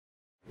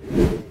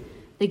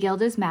The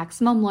Guild is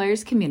Maximum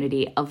Lawyers'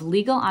 community of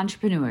legal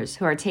entrepreneurs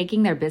who are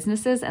taking their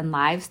businesses and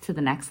lives to the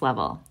next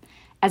level.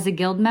 As a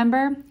Guild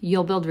member,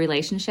 you'll build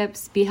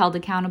relationships, be held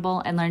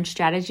accountable, and learn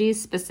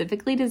strategies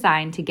specifically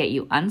designed to get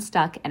you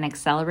unstuck and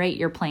accelerate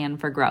your plan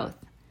for growth.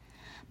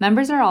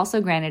 Members are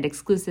also granted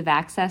exclusive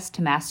access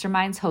to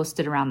masterminds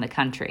hosted around the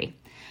country.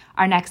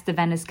 Our next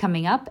event is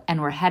coming up, and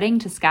we're heading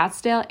to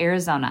Scottsdale,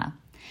 Arizona.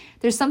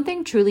 There's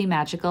something truly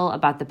magical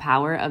about the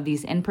power of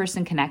these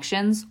in-person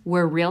connections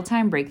where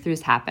real-time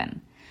breakthroughs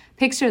happen.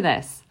 Picture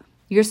this.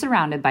 You're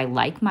surrounded by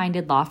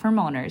like-minded law firm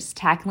owners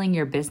tackling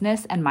your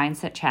business and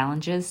mindset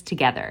challenges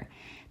together.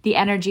 The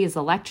energy is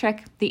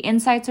electric, the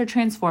insights are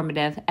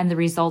transformative, and the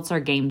results are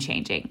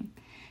game-changing.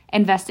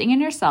 Investing in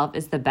yourself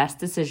is the best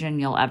decision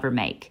you'll ever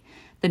make.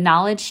 The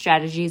knowledge,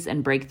 strategies,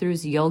 and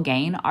breakthroughs you'll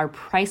gain are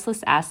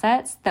priceless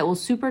assets that will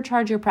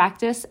supercharge your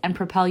practice and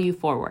propel you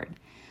forward.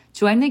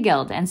 Join the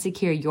Guild and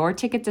secure your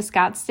ticket to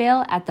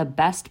Scottsdale at the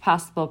best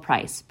possible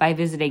price by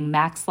visiting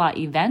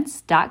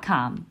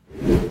maxlawevents.com.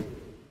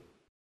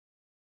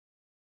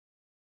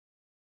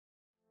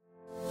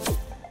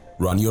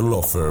 Run your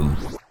law firm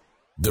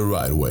the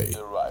right way.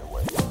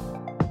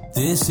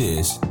 This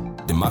is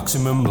the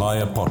Maximum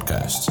Lawyer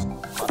Podcast.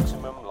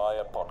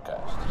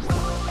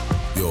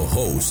 Your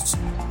hosts,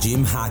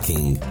 Jim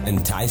Hacking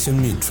and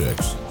Tyson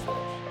Mutrux.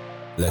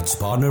 Let's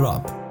partner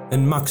up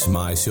and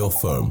maximize your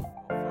firm.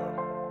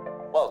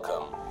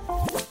 Welcome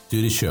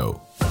to the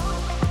show.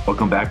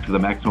 Welcome back to the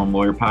Maximum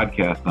Lawyer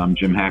Podcast. I'm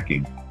Jim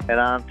Hacking.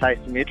 And I'm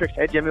Tyson Mutrux.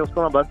 Hey, Jimmy, what's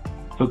going on, bud?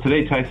 So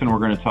today, Tyson, we're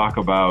going to talk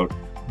about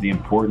the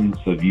importance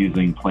of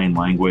using plain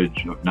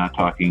language, of not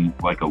talking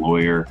like a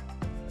lawyer,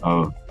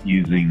 of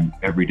using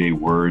everyday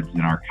words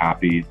in our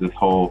copy. This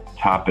whole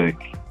topic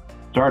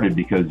started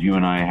because you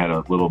and I had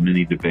a little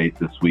mini debate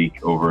this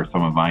week over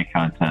some of my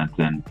content.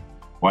 And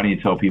why don't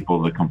you tell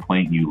people the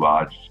complaint you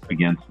lodged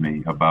against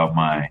me about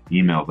my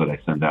emails that I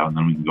send out, and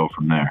then we can go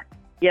from there.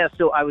 Yeah,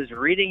 so I was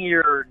reading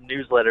your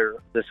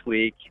newsletter this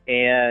week,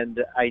 and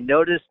I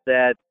noticed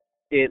that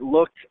it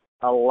looked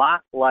a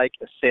lot like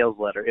a sales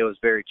letter. It was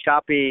very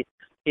choppy.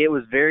 It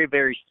was very,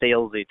 very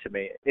salesy to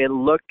me. It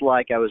looked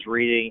like I was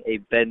reading a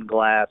Ben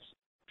Glass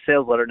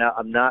sales letter. Now,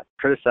 I'm not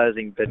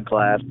criticizing Ben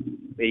Glass.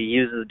 He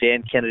uses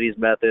Dan Kennedy's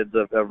methods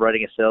of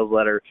writing a sales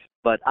letter.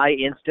 But I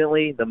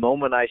instantly, the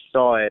moment I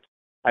saw it,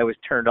 I was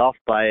turned off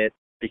by it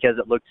because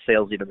it looked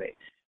salesy to me.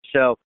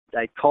 So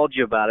I called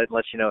you about it and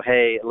let you know,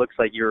 hey, it looks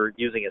like you're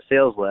using a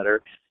sales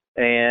letter.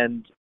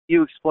 And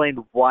you explained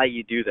why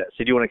you do that.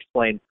 So do you want to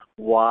explain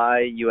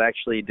why you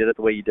actually did it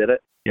the way you did it?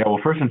 Yeah,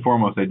 well, first and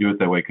foremost, I do it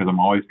that way because I'm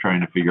always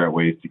trying to figure out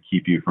ways to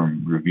keep you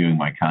from reviewing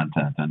my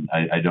content, and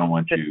I don't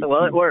want you...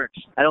 Well, it works.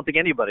 I don't think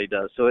anybody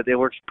does, so it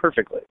works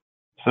perfectly.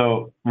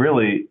 So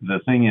really, the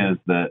thing is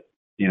that,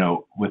 you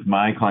know, with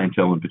my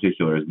clientele in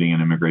particular, as being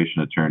an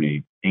immigration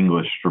attorney,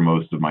 English for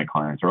most of my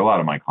clients, or a lot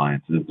of my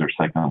clients, is their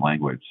second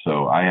language.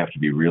 So I have to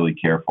be really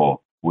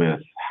careful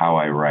with how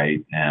I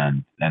write,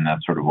 and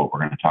that's sort of what we're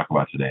going to talk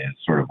about today, is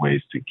sort of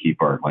ways to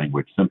keep our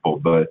language simple.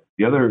 But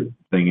the other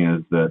thing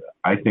is that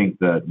I think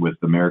that with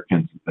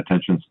Americans'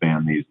 attention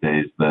span these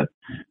days, that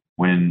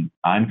when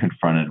I'm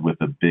confronted with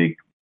a big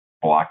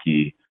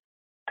blocky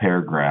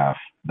paragraph,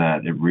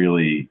 that it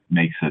really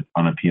makes it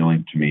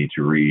unappealing to me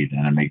to read,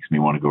 and it makes me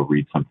want to go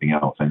read something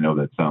else. I know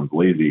that sounds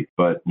lazy,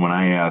 but when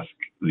I ask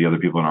the other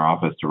people in our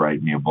office to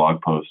write me a blog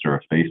post or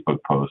a Facebook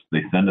post,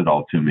 they send it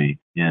all to me,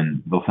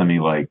 and they'll send me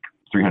like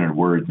 300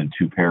 words in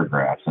 2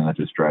 paragraphs, and that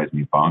just drives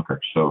me bonkers.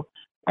 So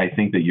I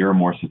think that you're a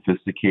more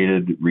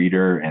sophisticated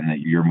reader and that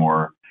you're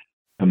more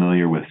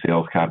familiar with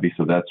sales copy.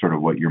 So that's sort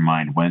of what your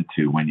mind went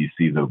to when you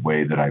see the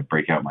way that I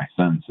break out my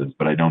sentences.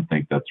 But I don't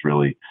think that's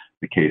really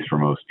the case for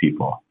most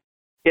people.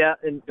 Yeah,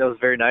 and that was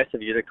very nice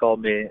of you to call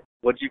me.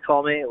 What did you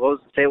call me?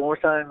 Say it one more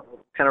time.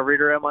 What kind of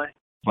reader am I?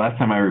 Last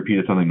time I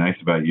repeated something nice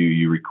about you,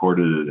 you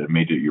recorded it and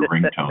made it your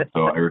ringtone.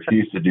 So I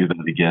refuse to do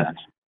that again.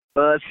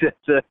 Well,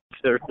 that's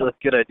a really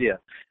good idea.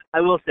 I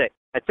will say,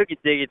 I took a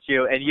dig at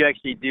you, and you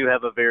actually do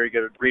have a very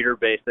good reader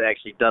base that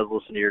actually does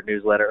listen to your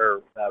newsletter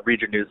or read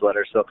your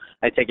newsletter, so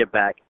I take it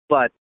back.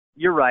 But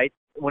you're right.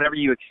 Whenever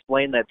you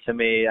explained that to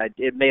me,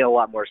 it made a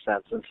lot more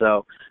sense, and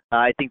so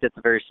I think that's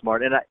very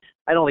smart. And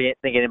I don't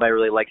think anybody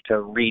really likes to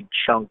read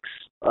chunks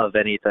of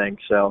anything,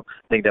 so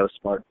I think that was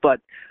smart. But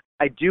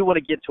I do want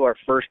to get to our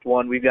first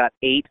one. We've got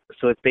 8,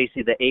 so it's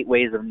basically the 8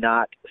 ways of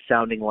not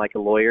sounding like a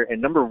lawyer.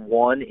 And number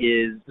 1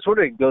 is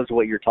sort of goes to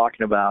what you're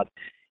talking about.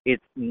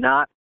 It's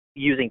not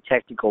using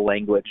technical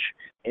language.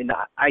 And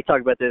I talk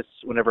about this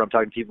whenever I'm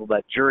talking to people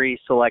about jury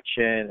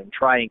selection and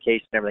trying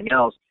case and everything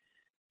else.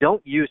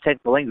 Don't use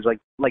technical language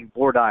like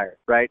voir dire,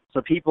 right? So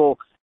people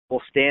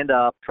will stand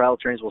up, trial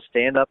attorneys will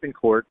stand up in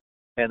court,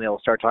 and they'll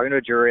start talking to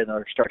a jury, and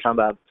they'll start talking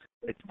about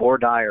it's voir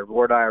dire,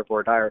 voir dire,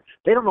 voir dire.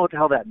 They don't know what the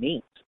hell that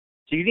means.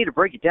 So you need to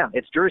break it down.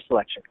 It's jury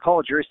selection. Call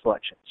it jury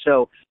selection.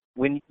 So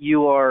when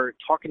you are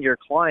talking to your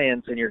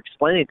clients and you're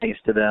explaining things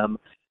to them,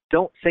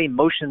 don't say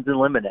motions in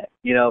limine.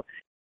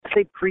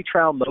 Say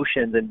pretrial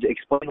motions and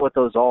explain what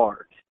those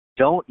are.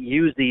 Don't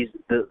use the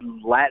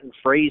Latin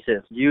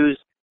phrases. Use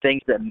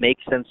things that make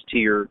sense to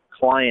your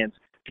clients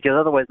because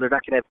otherwise they're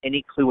not going to have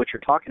any clue what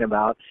you're talking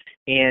about.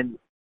 And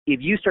if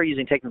you start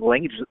using technical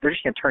language, they're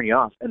just going to turn you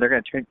off, and they're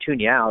going to tune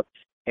you out.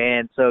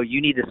 And so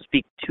you need to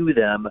speak to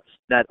them,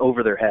 not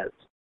over their heads.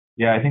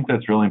 Yeah, I think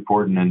that's really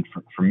important. And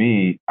for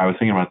me, I was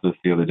thinking about this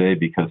the other day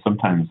because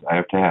sometimes I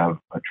have to have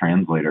a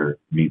translator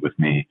meet with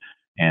me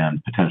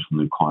and potential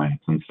new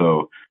clients. And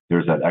so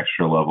there's that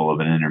extra level of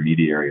an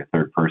intermediary, a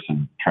third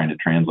person trying to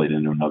translate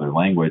into another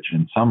language.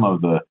 And some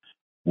of the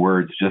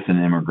words just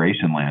in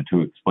immigration land,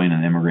 to explain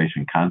an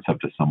immigration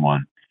concept to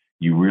someone,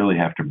 you really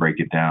have to break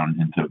it down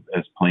into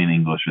as plain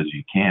English as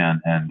you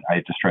can. And I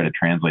just try to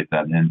translate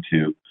that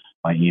into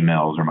my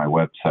emails or my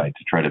website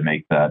to try to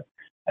make that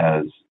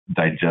as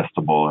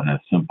digestible and as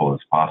simple as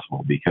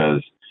possible.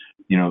 Because,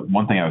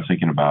 one thing I was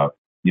thinking about,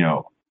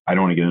 I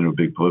don't want to get into a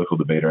big political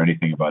debate or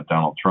anything about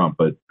Donald Trump,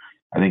 but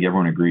I think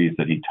everyone agrees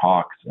that he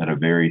talks at a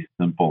very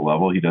simple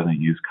level. He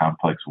doesn't use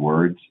complex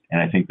words. And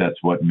I think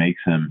that's what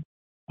makes him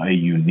a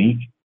unique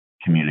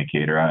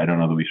communicator. I don't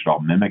know that we should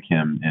all mimic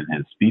him in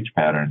his speech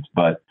patterns,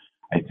 but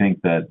I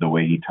think that the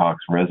way he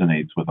talks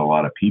resonates with a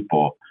lot of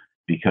people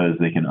because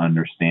they can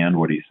understand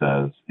what he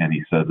says, and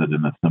he says it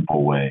in a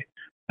simple way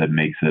that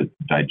makes it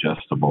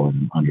digestible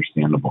and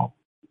understandable.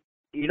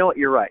 You know what?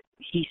 You're right.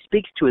 He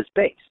speaks to his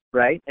base,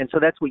 right? And so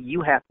that's what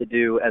you have to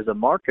do as a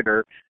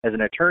marketer, as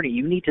an attorney.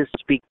 You need to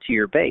speak to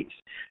your base.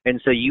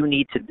 And so you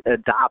need to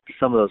adopt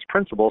some of those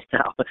principles.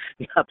 Now,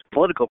 not the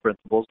political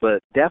principles,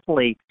 but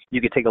definitely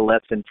you could take a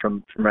lesson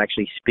from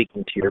actually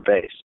speaking to your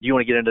base. Do you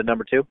want to get into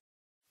number 2?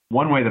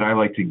 One way that I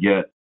like to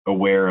get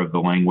aware of the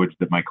language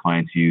that my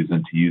clients use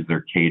and to use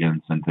their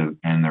cadence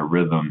and their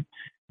rhythm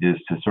is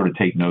to sort of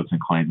take notes in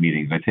client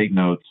meetings. I take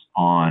notes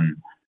on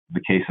the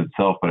case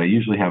itself, but I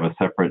usually have a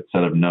separate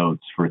set of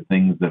notes for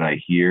things that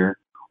I hear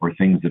or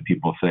things that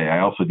people say. I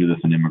also do this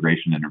in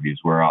immigration interviews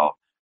where I'll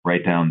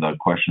write down the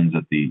questions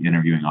that the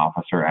interviewing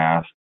officer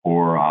asks,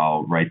 or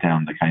I'll write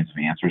down the kinds of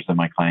answers that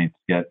my clients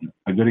get.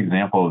 A good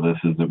example of this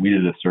is that we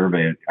did a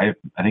survey. I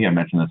think I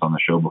mentioned this on the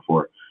show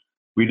before.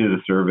 We did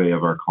a survey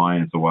of our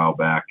clients a while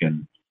back,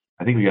 and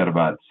I think we got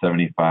about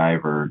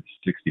 75 or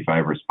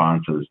 65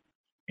 responses,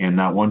 and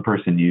not one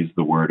person used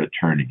the word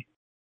attorney.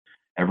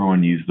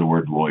 Everyone used the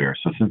word lawyer.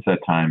 So since that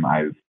time,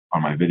 I've,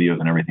 on my videos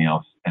and everything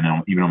else, and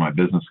even on my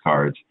business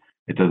cards,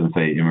 it doesn't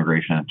say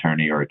immigration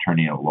attorney or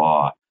attorney at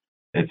law.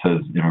 It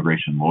says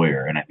immigration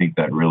lawyer. And I think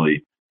that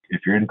really,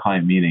 if you're in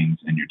client meetings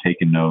and you're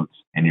taking notes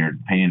and you're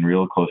paying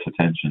real close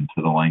attention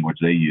to the language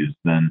they use,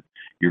 then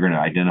you're going to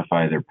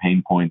identify their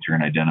pain points. You're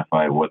going to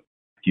identify what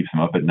keeps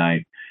them up at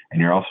night.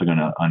 And you're also going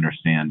to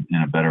understand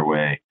in a better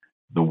way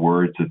the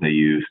words that they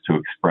use to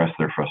express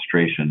their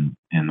frustration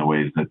in the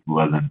ways that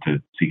led them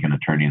to seek an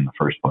attorney in the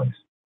first place.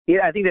 Yeah,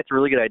 I think that's a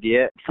really good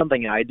idea.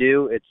 Something I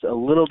do, it's a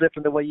little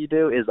different than what you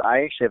do, is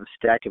I actually have a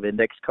stack of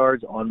index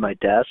cards on my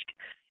desk.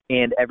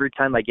 And every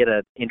time I get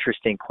an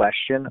interesting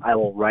question, I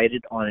will write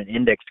it on an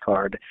index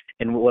card.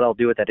 And what I'll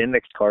do with that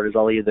index card is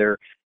I'll either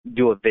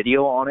do a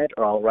video on it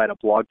or I'll write a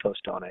blog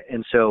post on it.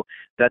 And so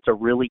that's a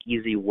really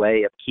easy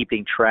way of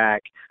keeping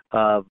track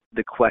of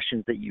the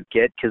questions that you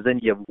get, because then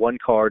you have one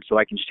card, so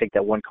I can just take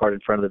that one card in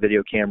front of the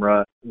video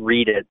camera,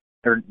 read it,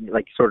 or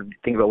like sort of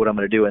think about what I'm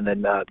going to do, and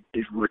then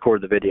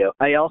record the video.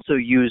 I also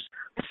use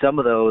some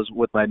of those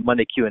with my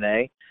Monday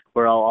Q&A,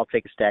 where I'll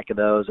take a stack of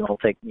those and I'll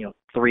take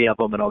 3 of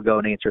them and I'll go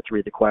and answer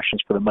 3 of the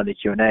questions for the Monday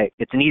Q&A.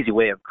 It's an easy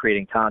way of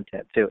creating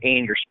content too,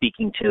 and you're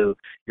speaking to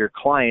your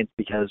clients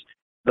because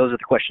those are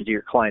the questions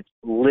your clients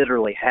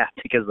literally have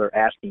because they're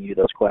asking you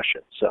those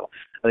questions. So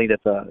I think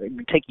that's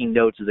taking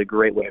notes is a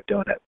great way of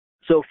doing it.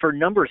 So for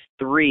number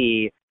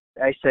 3,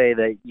 I say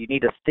that you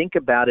need to think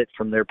about it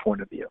from their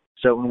point of view.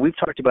 So when we've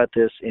talked about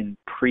this in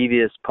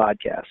previous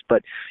podcasts,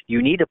 but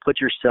you need to put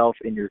yourself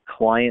in your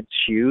client's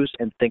shoes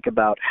and think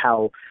about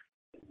how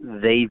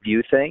they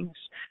view things.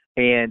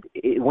 And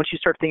once you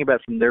start thinking about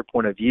it from their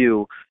point of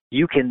view,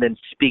 you can then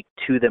speak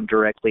to them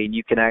directly, and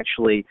you can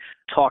actually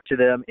talk to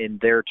them in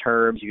their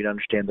terms. You can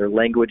understand their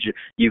language.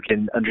 You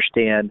can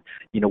understand,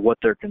 what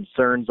their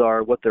concerns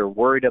are, what they're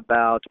worried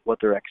about, what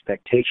their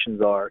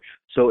expectations are.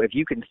 So if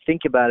you can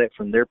think about it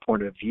from their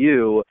point of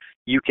view,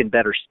 you can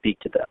better speak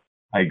to them.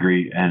 I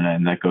agree.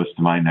 And that goes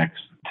to my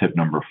next tip,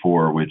 number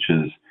 4, which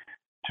is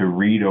to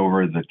read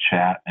over the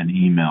chat and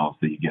emails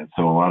that you get.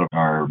 So a lot of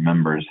our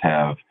members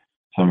have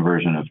some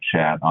version of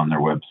chat on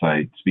their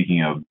website.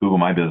 Speaking of, Google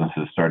My Business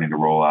is starting to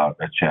roll out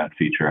a chat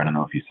feature. I don't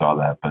know if you saw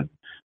that,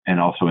 and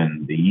also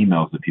in the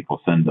emails that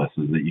people send us,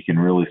 is that you can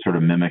really sort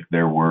of mimic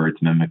their words,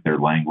 mimic their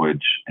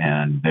language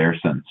and their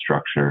sentence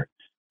structure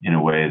in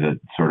a way that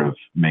sort of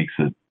makes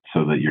it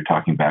so that you're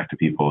talking back to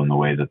people in the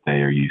way that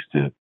they are used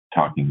to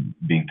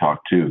being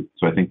talked to.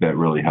 So I think that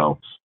really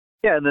helps.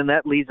 Yeah, and then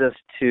that leads us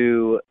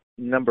to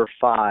number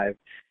 5,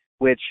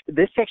 which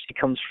this actually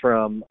comes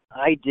from,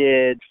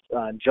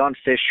 John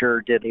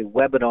Fisher did a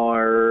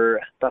webinar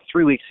about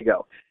 3 weeks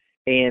ago,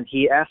 and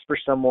he asked for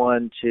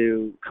someone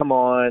to come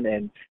on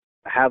and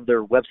have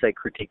their website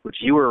critique, which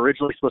you were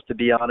originally supposed to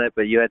be on it,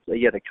 but you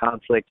had a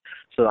conflict.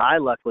 So I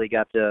luckily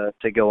got to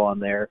go on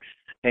there,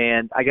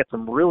 and I got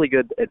some really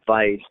good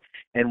advice.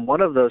 And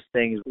one of those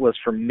things was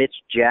from Mitch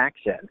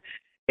Jackson.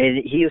 And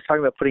he was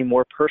talking about putting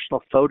more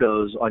personal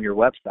photos on your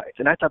websites.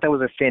 And I thought that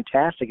was a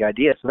fantastic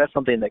idea. So that's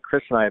something that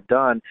Chris and I have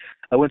done.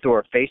 I went through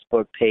our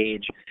Facebook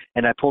page,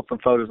 and I pulled some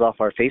photos off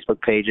our Facebook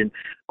page. And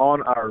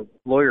on our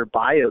lawyer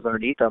bios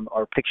underneath them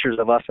are pictures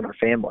of us and our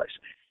families.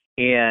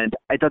 And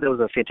I thought that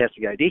was a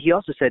fantastic idea. He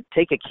also said,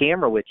 take a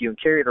camera with you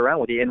and carry it around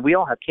with you. And we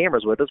all have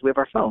cameras with us. We have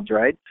our phones,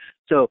 right?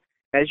 So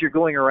as you're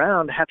going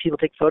around, have people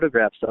take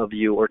photographs of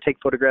you or take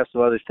photographs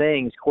of other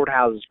things,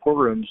 courthouses,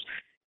 courtrooms.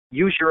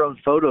 Use your own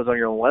photos on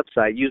your own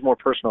website. Use more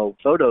personal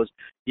photos.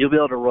 You'll be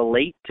able to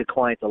relate to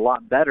clients a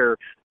lot better.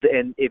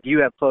 And if you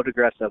have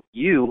photographs of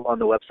you on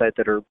the website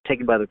that are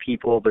taken by other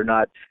people, they're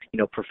not,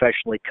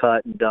 professionally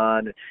cut and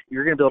done,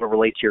 you're going to be able to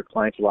relate to your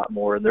clients a lot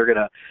more, and they're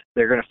gonna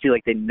feel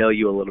like they know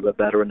you a little bit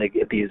better when they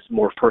get these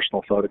more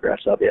personal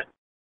photographs of you.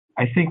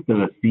 I think that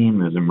a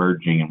theme is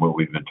emerging in what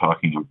we've been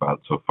talking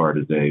about so far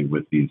today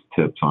with these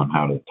tips on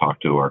how to talk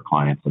to our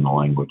clients in the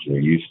language they're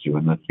used to.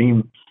 And the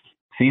theme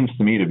seems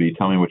to me to be,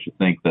 tell me what you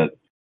think, that,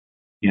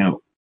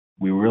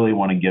 we really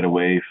want to get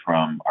away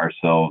from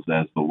ourselves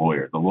as the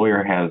lawyer. The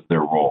lawyer has their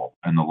role,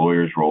 and the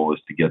lawyer's role is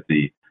to get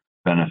the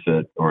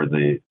benefit or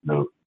the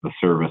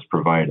service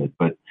provided.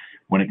 But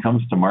when it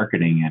comes to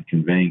marketing and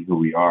conveying who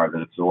we are,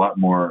 that it's a lot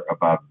more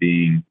about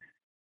being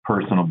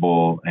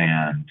personable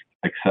and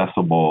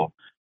accessible,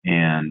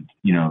 and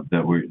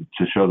that we're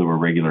to show that we're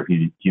regular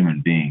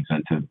human beings,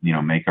 and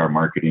to make our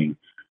marketing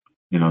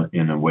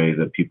in a way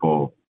that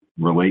people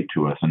relate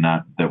to us, and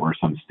not that we're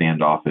some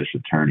standoffish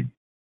attorney.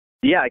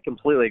 Yeah, I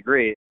completely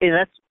agree, and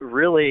that's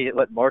really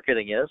what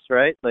marketing is,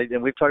 right?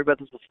 And we've talked about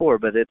this before,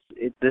 but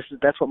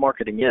that's what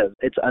marketing is.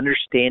 It's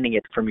understanding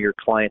it from your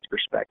client's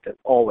perspective.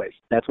 Always,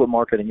 that's what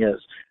marketing is.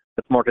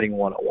 That's marketing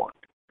 101.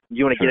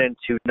 You want to get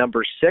into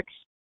number 6?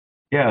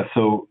 Yeah.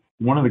 So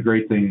one of the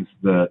great things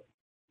that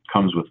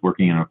comes with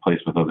working in a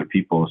place with other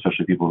people,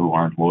 especially people who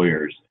aren't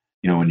lawyers,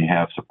 when you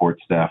have support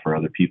staff or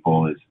other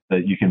people, is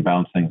that you can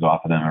bounce things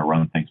off of them or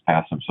run things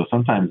past them. So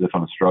sometimes if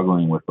I'm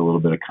struggling with a little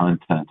bit of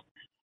content,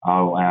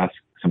 I'll ask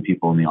some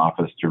people in the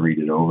office to read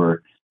it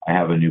over. I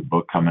have a new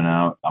book coming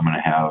out. I'm going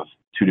to have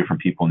 2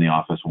 different people in the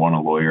office, one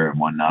a lawyer and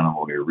one not a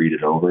lawyer, read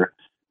it over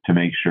to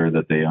make sure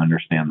that they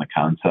understand the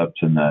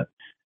concepts, and that,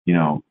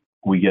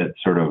 we get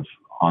sort of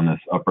on this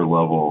upper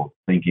level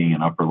thinking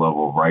and upper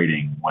level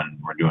writing when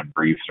we're doing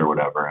briefs or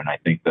whatever. And I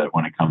think that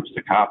when it comes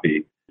to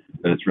copy,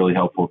 that it's really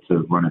helpful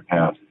to run it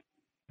past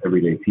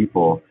everyday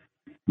people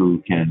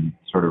who can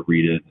sort of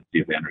read it and see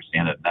if they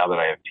understand it. Now that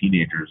I have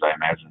teenagers, I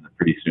imagine that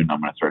pretty soon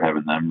I'm going to start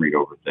having them read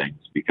over things,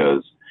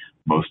 because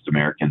most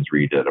Americans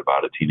read at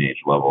about a teenage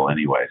level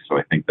anyway. So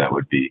I think that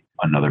would be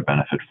another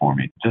benefit for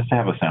me. Just to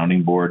have a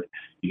sounding board,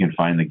 you can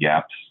find the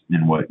gaps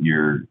in what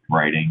you're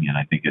writing, and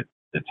I think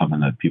it's something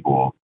that people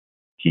will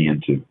key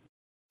into.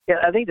 Yeah,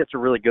 I think that's a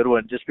really good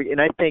one.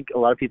 And I think a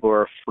lot of people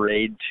are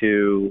afraid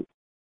to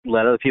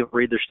let other people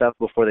read their stuff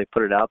before they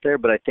put it out there,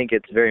 but I think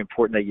it's very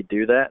important that you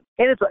do that.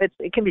 And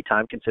it can be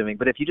time consuming,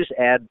 but if you just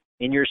add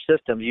in your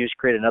system, you just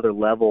create another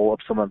level of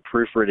someone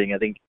proofreading, I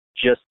think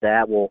just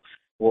that will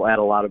add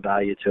a lot of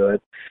value to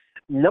it.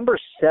 Number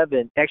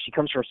 7 actually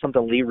comes from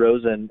something Lee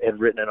Rosen had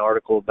written an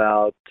article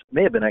about,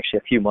 may have been actually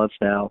a few months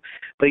now,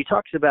 but he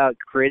talks about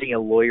creating a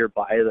lawyer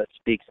bio that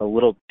speaks a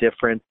little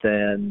different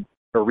than,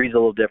 or reads a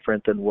little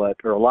different than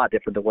a lot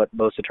different than what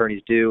most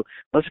attorneys do.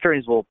 Most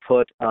attorneys will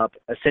put up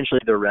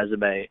essentially their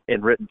resume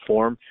in written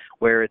form,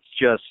 where it's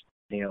just,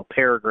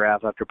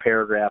 paragraph after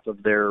paragraph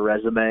of their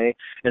resume.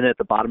 And then at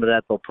the bottom of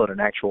that, they'll put an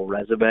actual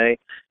resume,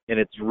 and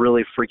it's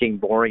really freaking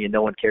boring and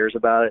no one cares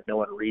about it. No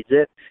one reads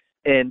it.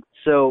 And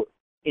so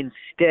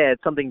instead,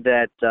 something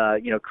that,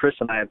 Chris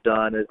and I have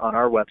done on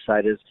our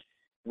website is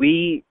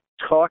we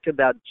talk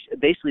about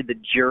basically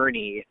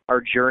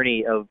our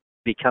journey of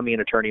becoming an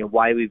attorney and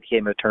why we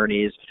became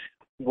attorneys.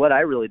 What I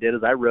really did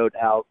is I wrote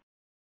out,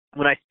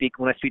 when I speak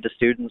to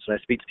students and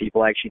I speak to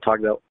people, I actually talk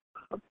about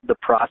the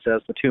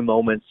process, the 2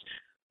 moments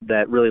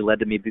that really led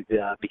to me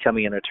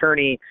becoming an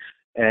attorney,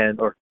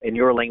 or in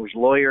your language,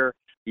 lawyer,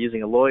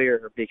 using a lawyer,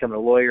 or becoming a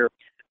lawyer.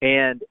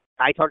 And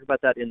I talked about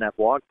that in that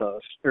blog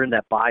post, or in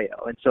that bio.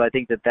 And so I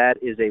think that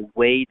is a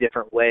way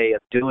different way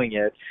of doing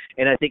it.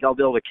 And I think I'll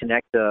be able to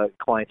connect the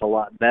clients a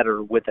lot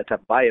better with that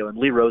type of bio. And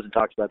Lee Rosen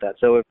talks about that.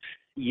 So if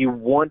you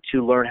want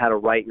to learn how to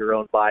write your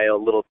own bio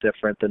a little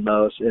different than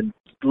most, and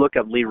look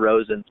up Lee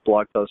Rosen's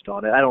blog post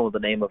on it. I don't know the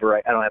name of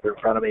it. I don't have it in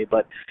front of me.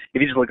 But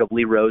if you just look up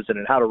Lee Rosen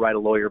and how to write a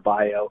lawyer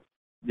bio,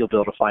 you'll be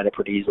able to find it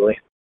pretty easily.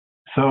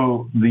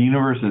 So the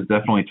universe is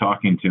definitely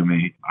talking to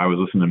me. I was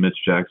listening to Mitch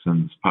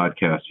Jackson's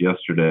podcast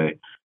yesterday,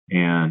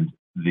 and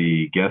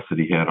the guest that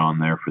he had on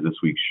there for this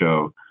week's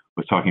show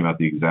was talking about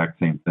the exact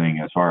same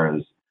thing as far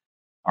as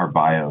our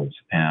bios,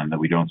 and that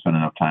we don't spend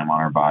enough time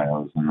on our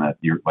bios, and that,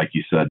 like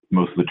you said,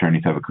 most of the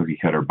attorneys have a cookie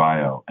cutter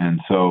bio.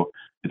 And so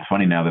it's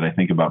funny now that I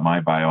think about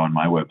my bio on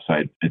my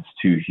website, it's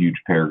 2 huge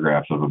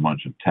paragraphs of a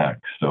bunch of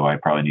text. So I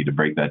probably need to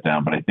break that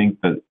down. But I think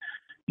that,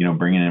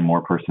 bringing in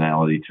more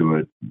personality to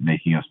it,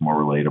 making us more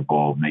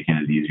relatable, making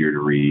it easier to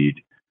read,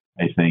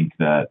 I think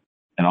that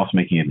and also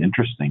making it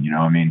interesting.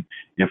 I mean,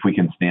 if we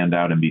can stand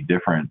out and be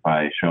different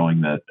by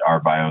showing that our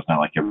bio is not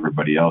like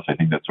everybody else, I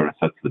think that sort of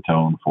sets the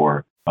tone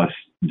for us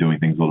doing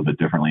things a little bit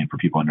differently and for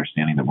people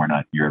understanding that we're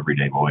not your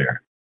everyday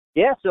lawyer.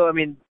 Yeah, so I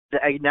mean,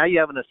 now you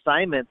have an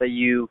assignment that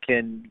you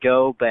can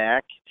go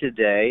back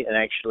today and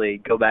actually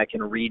go back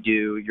and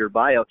redo your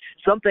bio.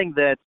 Something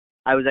that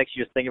I was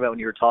actually just thinking about when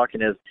you were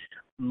talking is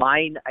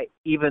mine,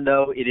 even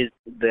though it is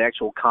the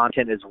actual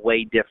content is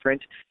way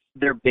different,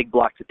 they're big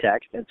blocks of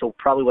text. And so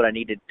probably what I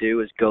need to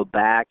do is go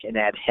back and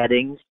add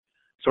headings,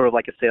 sort of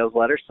like a sales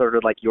letter, sort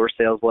of like your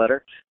sales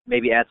letter,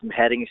 maybe add some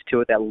headings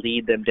to it that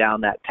lead them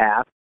down that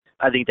path.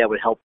 I think that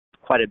would help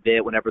quite a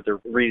bit whenever they're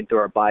reading through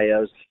our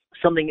bios.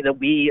 Something that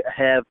we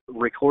have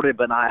recorded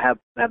but I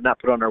have not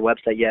put on our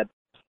website yet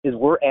is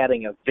we're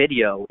adding a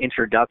video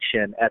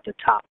introduction at the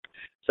top.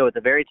 So at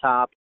the very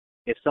top,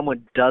 if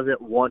someone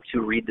doesn't want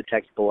to read the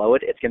text below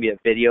it, it's going to be a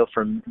video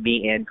from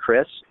me and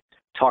Chris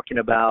talking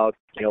about,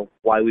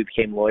 why we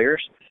became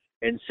lawyers.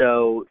 And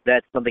so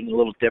that's something a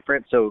little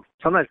different. So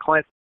sometimes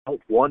clients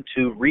don't want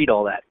to read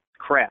all that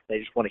crap. They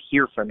just want to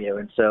hear from you.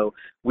 And so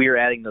we are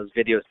adding those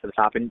videos to the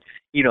top. And,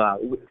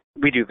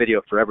 we do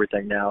video for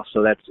everything now,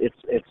 so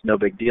it's no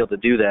big deal to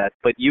do that.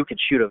 But you can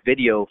shoot a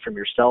video from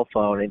your cell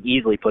phone and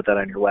easily put that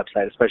on your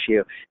website, especially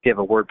if you have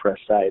a WordPress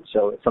site.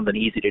 So it's something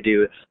easy to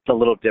do. It's a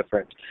little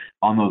different.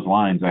 On those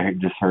lines, I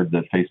just heard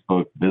that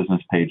Facebook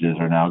business pages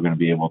are now going to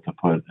be able to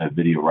put a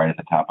video right at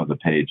the top of the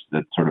page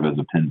that sort of as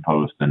a pin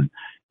post, and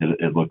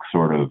it looks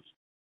sort of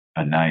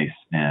nice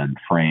and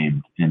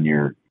framed in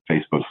your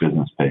Facebook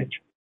business page.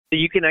 So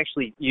you can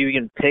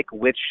pick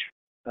which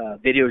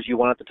videos you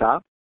want at the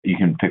top? You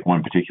can pick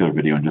one particular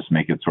video and just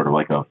make it sort of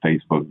like a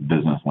Facebook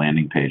business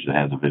landing page that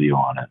has a video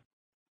on it.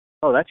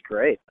 Oh, that's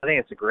great. I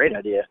think it's a great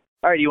idea.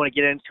 All right, do you want to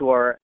get into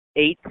our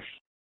 8th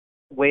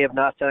way of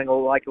not sounding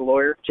like a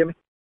lawyer, Jimmy?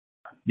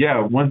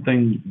 Yeah, one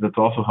thing that's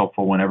also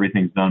helpful when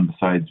everything's done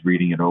besides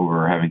reading it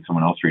over or having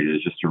someone else read it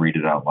is just to read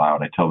it out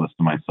loud. I tell this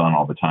to my son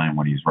all the time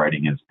when he's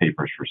writing his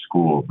papers for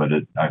school, but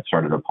I've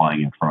started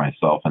applying it for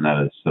myself, and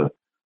that is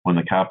when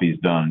the copy's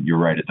done, you're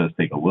right, it does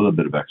take a little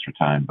bit of extra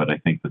time, but I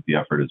think that the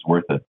effort is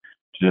worth it.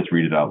 To just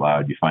read it out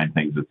loud. You find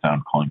things that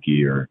sound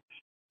clunky, or,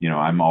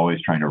 I'm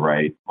always trying to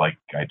write like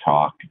I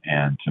talk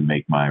and to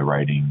make my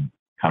writing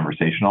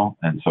conversational.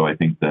 And so I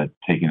think that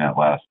taking that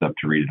last step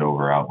to read it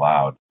over out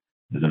loud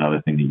is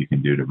another thing that you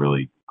can do to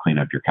really clean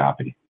up your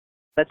copy.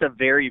 That's a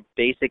very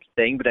basic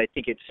thing, but I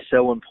think it's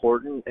so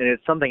important. And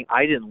it's something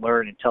I didn't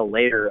learn until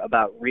later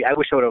about, I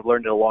wish I would have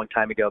learned it a long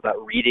time ago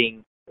about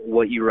reading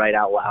what you write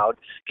out loud,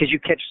 because you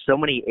catch so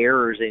many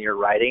errors in your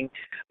writing.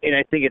 And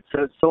I think it's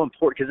so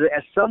important, because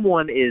as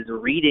someone is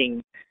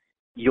reading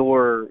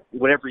your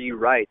whatever you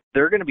write,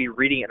 they're going to be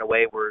reading it in a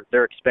way where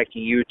they're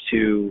expecting you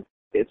to,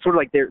 it's sort of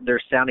like they're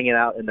sounding it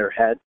out in their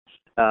head.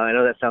 I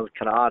know that sounds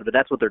kind of odd, but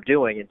that's what they're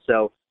doing. And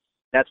so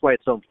that's why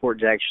it's so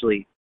important to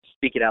actually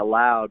speak it out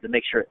loud to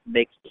make sure it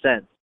makes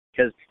sense,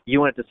 because you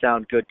want it to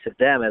sound good to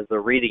them as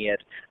they're reading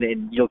it,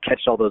 and you'll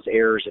catch all those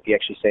errors if you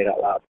actually say it out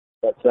loud.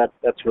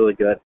 That's really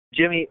good.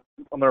 Jimmy,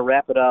 I'm going to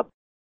wrap it up.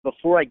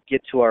 Before I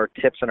get to our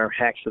tips and our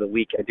hacks for the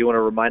week, I do want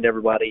to remind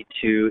everybody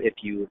if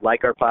you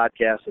like our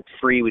podcast, it's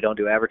free. We don't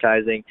do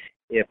advertising.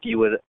 If you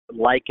would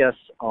like us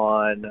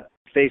on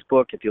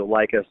Facebook, if you'll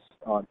like us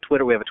on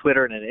Twitter, we have a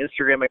Twitter and an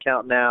Instagram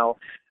account now.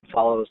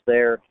 Follow us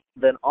there.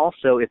 Then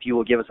also, if you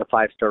will give us a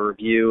 5-star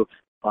review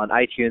on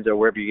iTunes or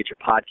wherever you get your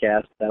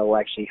podcast, that will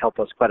actually help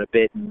us quite a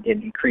bit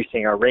in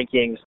increasing our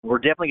rankings. We're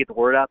definitely getting the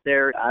word out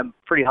there. I'm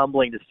pretty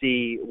humbling to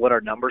see what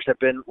our numbers have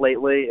been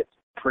lately. It's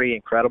pretty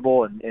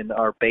incredible, and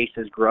our base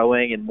is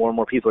growing, and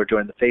more people are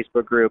joining the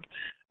Facebook group.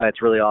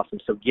 It's really awesome.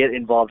 So get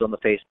involved on the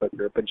Facebook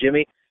group. But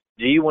Jimmy,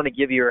 do you want to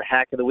give your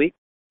hack of the week?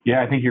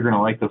 Yeah, I think you're going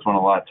to like this one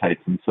a lot,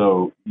 Tyson.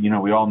 So,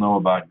 we all know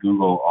about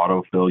Google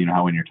autofill,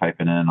 how when you're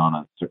typing in on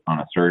a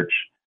search,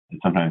 it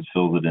sometimes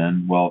fills it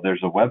in. Well,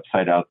 there's a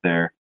website out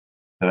there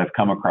that I've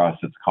come across.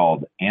 It's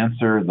called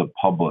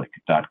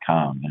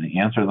answerthepublic.com. And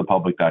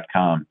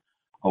answerthepublic.com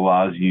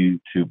allows you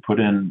to put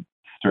in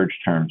search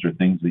terms or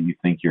things that you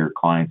think your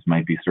clients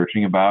might be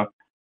searching about.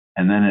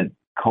 And then it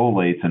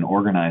collates and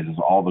organizes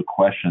all the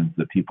questions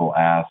that people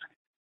ask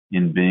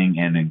in Bing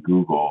and in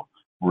Google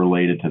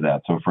related to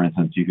that. So for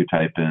instance, you could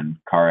type in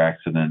car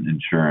accident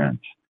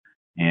insurance,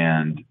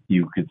 and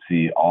you could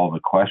see all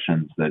the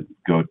questions that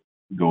go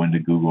into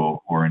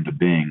Google or into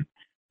Bing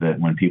that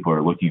when people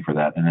are looking for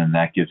that. And then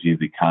that gives you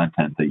the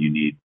content that you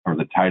need, or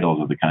the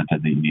titles of the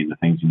content that you need, the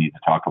things you need to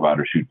talk about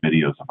or shoot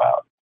videos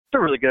about. That's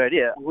a really good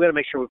idea. We got to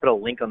make sure we put a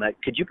link on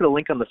that. Could you put a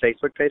link on the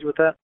Facebook page with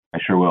that? I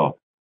sure will.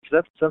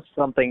 So that's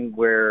something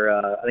where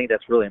I think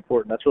that's really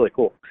important. That's really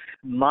cool.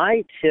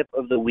 My tip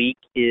of the week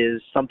is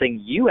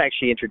something you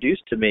actually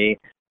introduced to me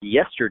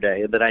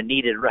yesterday that I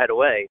needed right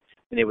away,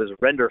 and it was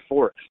Render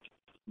Forest.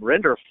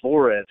 Render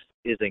Forest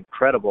is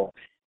incredible.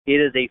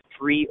 It is a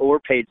free or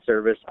paid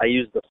service. I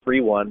use the free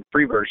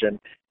version.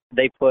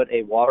 They put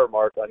a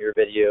watermark on your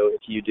video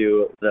if you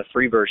do the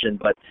free version,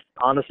 but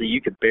honestly,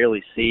 you could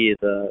barely see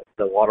the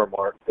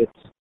watermark.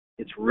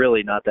 It's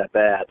really not that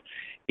bad.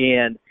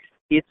 And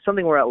it's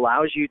something where it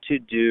allows you to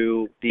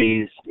do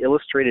these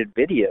illustrated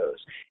videos.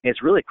 And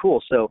it's really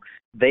cool. So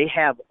they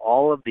have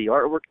all of the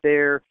artwork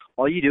there.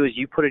 All you do is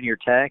you put in your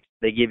text.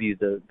 They give you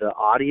the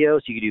audio,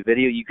 so you can do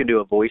video. You can do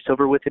a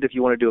voiceover with it if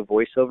you want to do a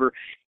voiceover.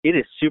 It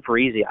is super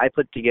easy. I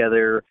put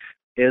together,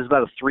 it was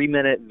about a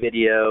 3-minute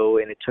video,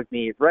 and it took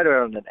me right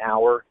around an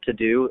hour to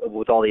do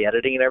with all the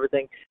editing and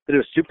everything. But it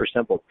was super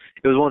simple.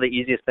 It was one of the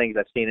easiest things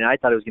I've seen, and I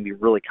thought it was going to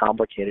be really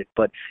complicated.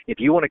 But if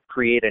you want to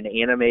create an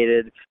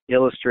animated,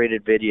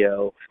 illustrated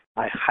video,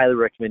 I highly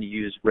recommend you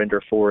use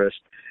Render Forest.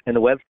 And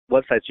the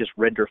website's just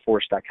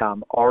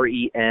renderforest.com,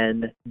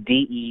 RENDER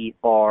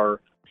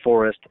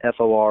Forest,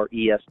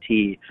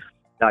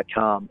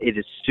 FOREST.com. It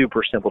is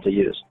super simple to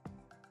use.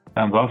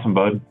 Sounds awesome,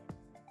 bud.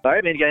 All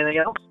right, man, you got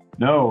anything else?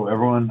 No,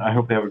 everyone, I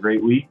hope they have a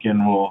great week,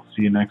 and we'll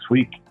see you next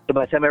week. So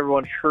by the time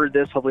everyone heard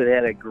this, hopefully they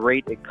had a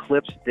great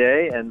eclipse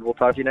day, and we'll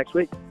talk to you next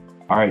week.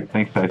 All right,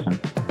 thanks, Tyson.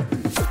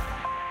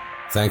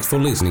 Thanks for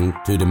listening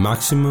to the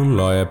Maximum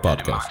Lawyer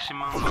Podcast.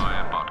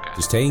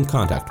 To stay in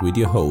contact with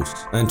your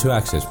hosts and to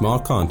access more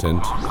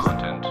content,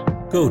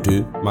 go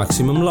to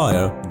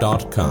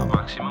MaximumLawyer.com.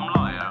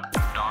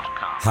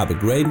 Have a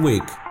great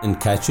week and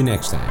catch you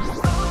next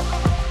time.